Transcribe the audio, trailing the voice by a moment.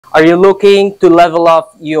Are you looking to level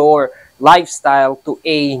up your lifestyle to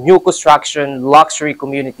a new construction luxury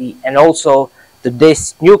community and also to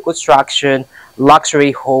this new construction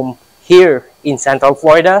luxury home here in Central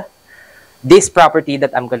Florida? This property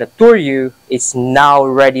that I'm gonna tour you is now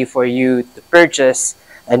ready for you to purchase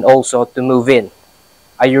and also to move in.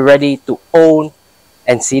 Are you ready to own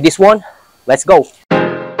and see this one? Let's go.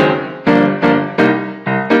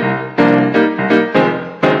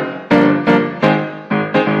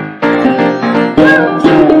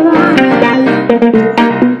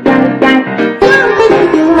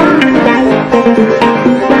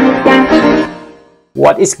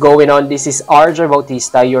 What is going on? This is RJ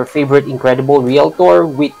Bautista, your favorite incredible realtor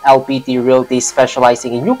with LPT Realty,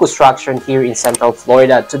 specializing in new construction here in Central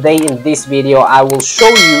Florida. Today in this video, I will show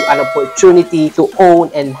you an opportunity to own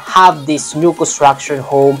and have this new construction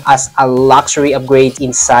home as a luxury upgrade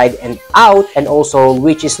inside and out, and also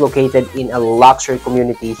which is located in a luxury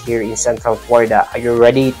community here in Central Florida. Are you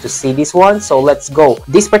ready to see this one? So let's go.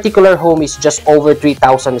 This particular home is just over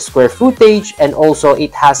 3,000 square footage, and also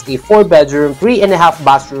it has a 4-bedroom, 3.5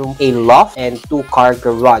 bathroom, a loft, and 2-car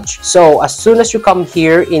garage. So as soon as you come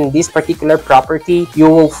here in this particular property, you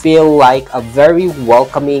will feel like a very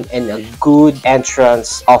welcoming and a good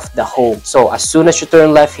entrance of the home. So as soon as you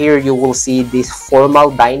turn left here, you will see this formal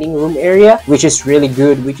dining room area, which is really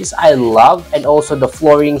good, which is I love. And also the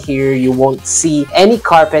flooring here, you won't see any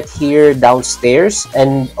carpet here downstairs,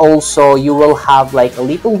 and also you will have like a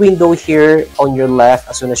little window here on your left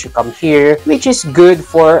as soon as you come here, which is good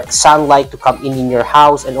for sunlight to come in your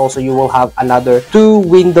house. And also you will have another 2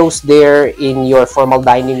 windows there in your formal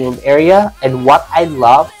dining room area. And what I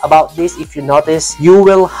love about this, if you notice, you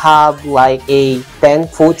will have like a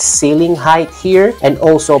 10-foot ceiling height here, and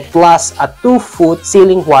also plus a 2-foot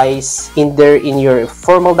ceiling wise in there in your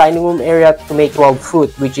formal dining room area to make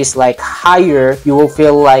 12-foot, which is like higher. You will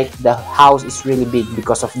feel like the house is really big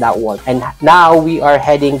because of that one. And now we are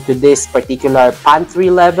heading to this particular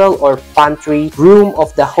pantry level or pantry room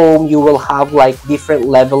of the home. You will have like different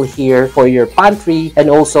level here for your pantry, and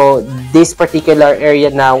also this particular area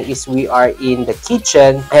now is we are in the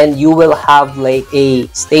kitchen, and you will have like a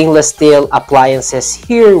stainless steel appliances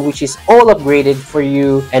here, which is all upgraded for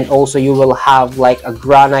you. And also you will have like a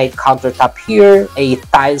granite countertop here, a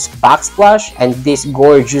tiles backsplash, and these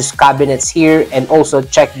gorgeous cabinets here. And also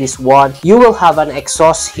check this one, you will have an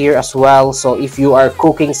exhaust here as well, so if you are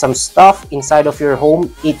cooking some stuff inside of your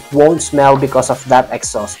home, it won't smell because of that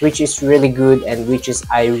exhaust, which is really good and which is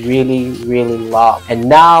I really love. And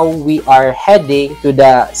now we are heading to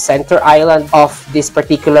the center island of this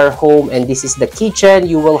particular home, and this is the kitchen.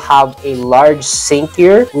 You will have a large sink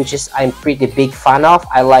here, which is I'm pretty big fan of.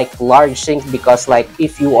 I like large sinks because like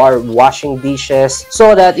if you are washing dishes,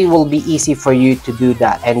 so that it will be easy for you to do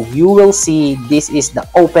that. And you will see this is the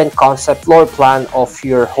open concept floor plan of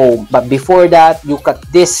your home. But before that, you got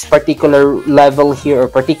this particular level here or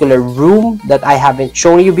particular room that I haven't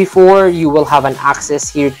shown you before. You will have an access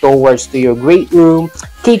here towards to your great room,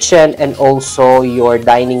 kitchen, and also your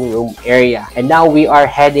dining room area. And now we are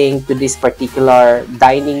heading to this particular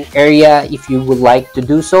dining area. If you would like to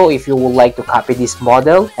do so, if you would like to copy this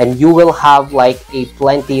model, and you will have like a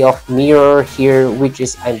plenty of mirror here, which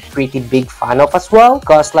is I'm pretty big fan of as well,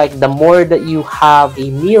 because like the more that you have a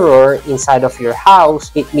mirror inside of your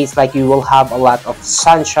house, it means like you will have a lot of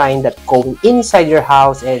sunshine that going inside your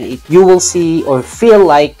house, and you will see or feel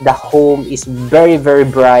like the home is very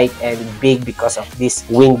bright and big because of this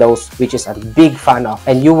windows, which is a big fan of.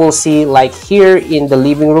 And you will see like here in the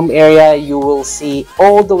living room area, you will see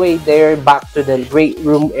all the way there back to the great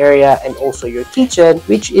room area, and also your kitchen,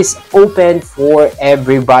 which is open for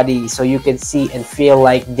everybody. So you can see and feel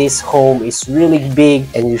like this home is really big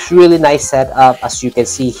and it's really nice setup, as you can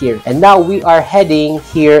see here. And now we are heading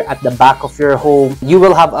here at the back of your home. You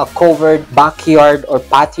will have a covered backyard or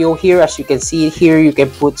patio here. As you can see here, you can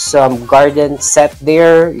put some garden set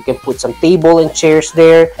there, you can put some table and chairs there.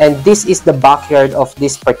 And this is the backyard of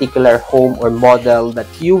this particular home or model, that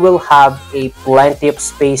you will have a plenty of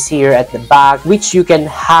space here at the back, which you can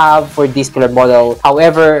have for this particular model.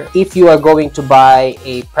 However, if you are going to buy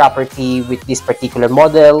a property with this particular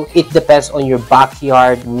model, it depends on your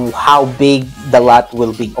backyard how big the lot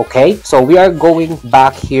will be. Okay, so we are going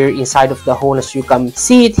back here inside of the home. As you can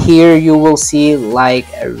see it here, you will see like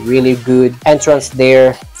a really good entrance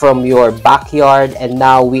there from your backyard. And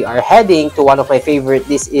now we are heading to one of my favorite.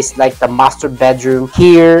 This is like the master bedroom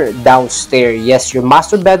here downstairs. Yes, your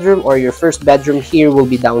master bedroom or your first bedroom here will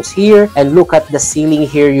be down here. And look at the ceiling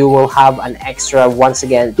here. You will have an extra, once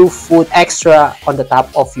again, 2 foot extra on the top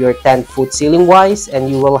of your 10-foot ceiling wise, and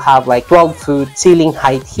you will have like 12-foot ceiling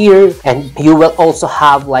height here. And you will also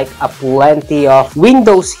have like a plenty of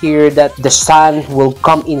windows here that the sun will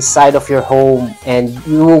come inside of your home, and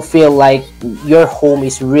you will feel like your home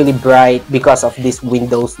is really bright because of these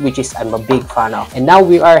windows, which is I'm a big fan of. And now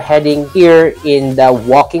we are heading here in the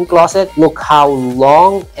walk-in closet. Look how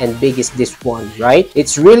long and big is this one, right?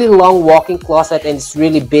 It's really long walk-in closet, and it's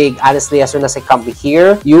really big. Honestly, as soon as I come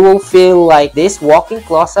here, you will feel like this walk-in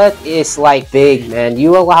closet is like big, man. You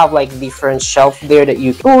will have like different shelf there that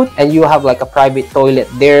you put, and you have like a private toilet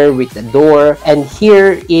there with the door. And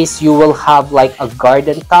here is, you will have like a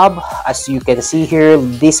garden tub. As you can see here,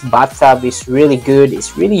 this bathtub is really good.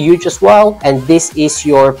 It's really huge as well. And this is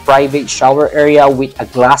your private shower area with a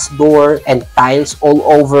glass door and tiles all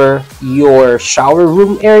over your shower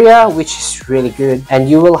room area, which is really good. And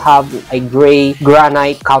you will have a gray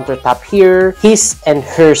granite countertop here. His and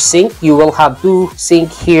her sink. You will have 2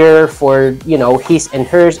 sink here for, you know, his and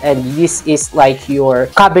hers. And this is like your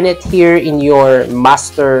cabinet here in your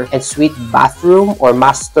master and suite bathroom or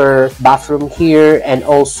master bathroom here. And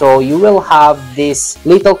also you will have this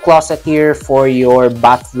little closet here for your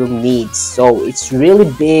bathroom needs. So it's really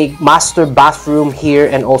big master bathroom here,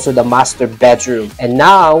 and also the master bedroom. And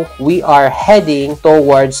now we are heading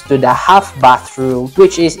towards to the half bathroom,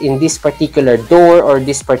 which is in this particular door or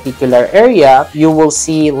this particular area. You will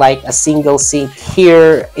see like a single sink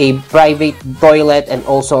here, a private toilet, and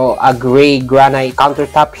also a gray granite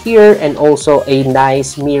countertop here, and also a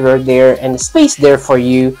nice mirror there and space there for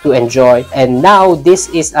you to enjoy. And now this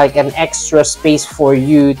is like an extra space for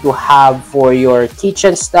you to have for your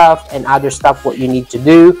kitchen stuff and other stuff what you need to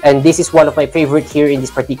do. And this is one of my favorite here in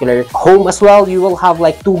this particular home as well. You will have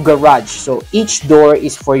like 2 garage, so each door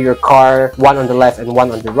is for your car, one on the left and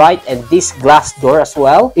one on the right. And this glass door as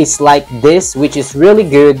well is like this, which is really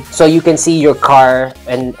good, so you can see your car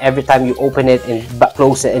and every time you open it and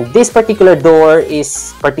close it. And this particular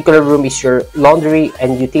room is your laundry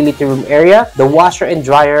and utility room area. The washer and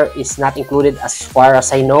dryer is not included as far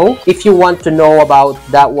as I know. If you want to know about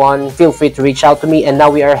that one, feel free to reach out to me. And now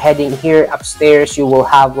we are heading here upstairs. You will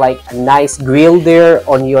have like a nice grill there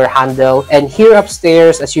on your handle. And here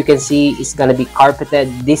upstairs, as you can see, is gonna be carpeted.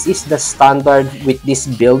 This is the standard with this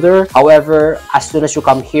builder. However, as soon as you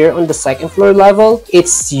come here on the 2nd floor level,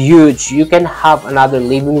 it's huge. You can have another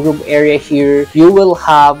living room area here. You will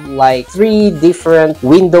have like 3 different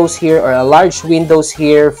windows here, or a large windows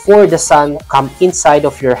here for the sun come inside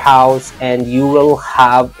of your house, and you will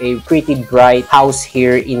have a pretty bright house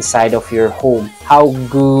here inside of your home. How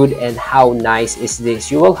good and how nice is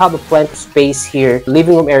this? You will have a plenty of space here,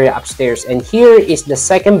 living room area upstairs. And here is the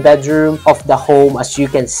 2nd bedroom of the home. As you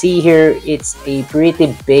can see here, it's a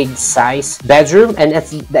pretty big size bedroom, and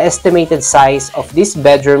the estimated size of this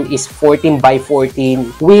bedroom is 14 by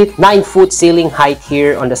 14 with 9-foot ceiling height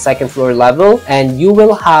here on the 2nd floor level. And you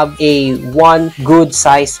will have a 1 good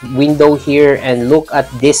size window here. And look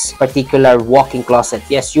at this particular walk-in closet.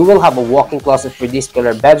 Yes, you will have a walk-in closet for this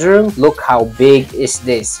particular bedroom. Look how big is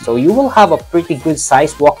this. So you will have a pretty good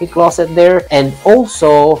size walk-in closet there. And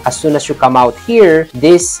also, as soon as you come out here,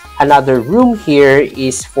 this another room here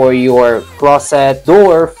is for your closet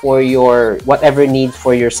door for your whatever needs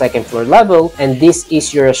for your 2nd floor level. And this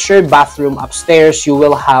is your shared bathroom upstairs. You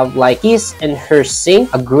will have like his and her sink,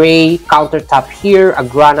 a gray countertop here, a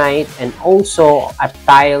granite, and also a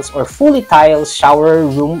tiles or fully tiles shower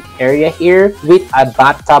room area here with a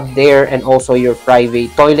bathtub there, and also your private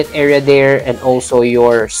toilet area there, and also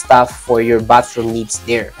your stuff for your bathroom needs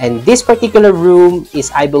there. And this particular room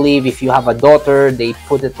is, I believe, if you have a daughter, they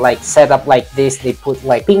put it like set up like this. They put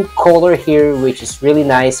like pink color here, which is really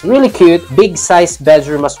nice, really cute. Big size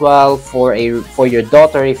bedroom as well for your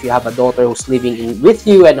daughter, if you have a daughter who's living with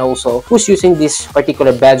you and also who's using this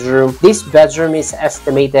particular bedroom. This bedroom is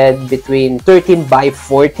estimated between 13 by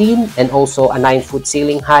 14 and also a 9-foot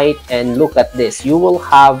ceiling height. And look at this, you will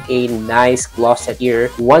have a nice closet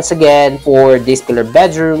here once again for this particular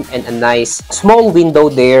bedroom, and a nice small window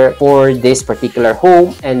there for this particular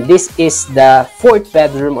home. And this is the 4th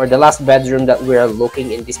bedroom or the last bedroom that we're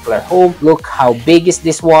looking in this particular home. Look how big is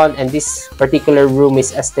this one, and this particular room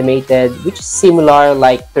is estimated, which is similar,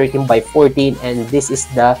 like 13 by 14. And this is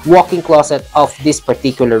the walk-in closet of this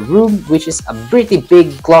particular room, which is a pretty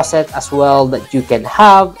big closet as well that you can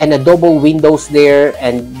have, and a double windows there.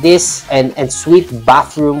 And this and suite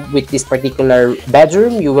bathroom with this particular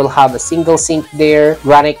bedroom, you will have a single sink there,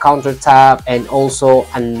 granite countertop, and also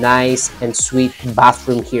a nice and sweet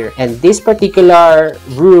bathroom here. And this particular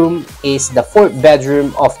room is the fourth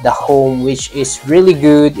bedroom of the home, which is really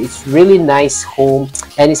good. It's really nice home,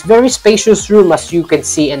 and it's very spacious room, as you can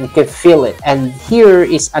see and you can feel it. And here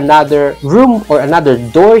is another room or another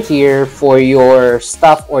door here for your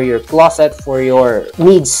stuff or your closet for your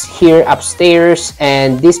needs here upstairs.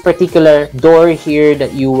 And this particular door here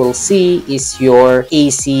that you will see is your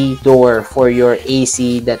AC door for your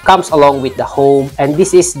AC that comes along with the home. And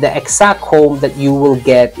this is the exact home that you will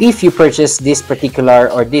get if you purchase this particular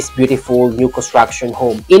or this beautiful new construction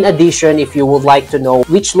home. In addition, if you would like to know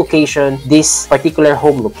which location this particular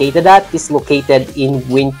home located at, is located in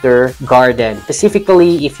Winter Garden.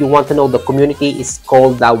 Specifically, if you want to know the community, is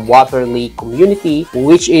called the Waterley community,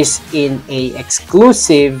 which is in a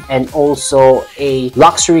exclusive and also a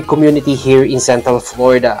luxury community here in Central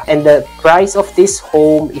Florida. And the price of this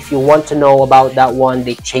home, if you want to know about that one,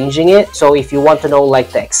 they're changing it. So if you want to know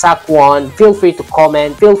like the exact one, feel free to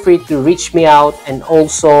comment, feel free to reach me out. And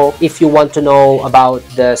also if you want to know about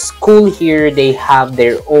the school here, they have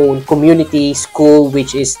their own community school,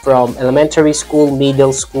 which is from elementary school,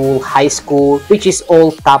 middle school, high school, which is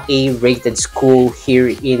all top A rated school here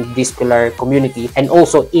in this particular community, and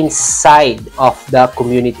also inside of the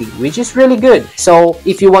community, which is really good. So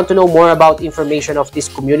if you want to know more about information of this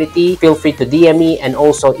community, feel free to DM me. And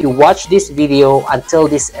also, if you watch this video until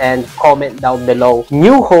this end, comment down below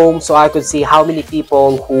new home so I could see how many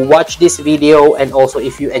people who watch this video. And also,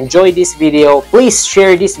 if you enjoy this video, please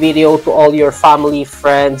share this video to all your family,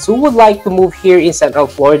 friends who would like to move here in Central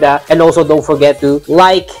Florida. And also, don't forget to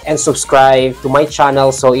like and subscribe to my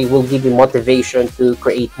channel so it will give you motivation to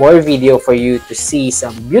create more video for you to see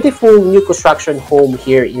some beautiful new construction home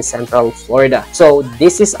here in Central Florida. So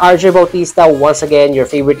this is RJ Bautista, once again your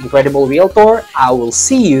favorite incredible realtor. I will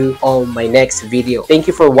see you on my next video. Thank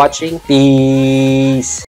you for watching.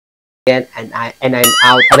 Peace. And I'm out, and I'm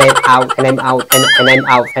out, and I'm out, and I'm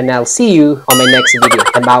out, and I'll see you on my next video.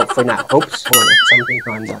 I'm out for now. Oops, hold on, something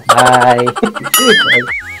on. Bye.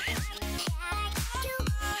 Bye.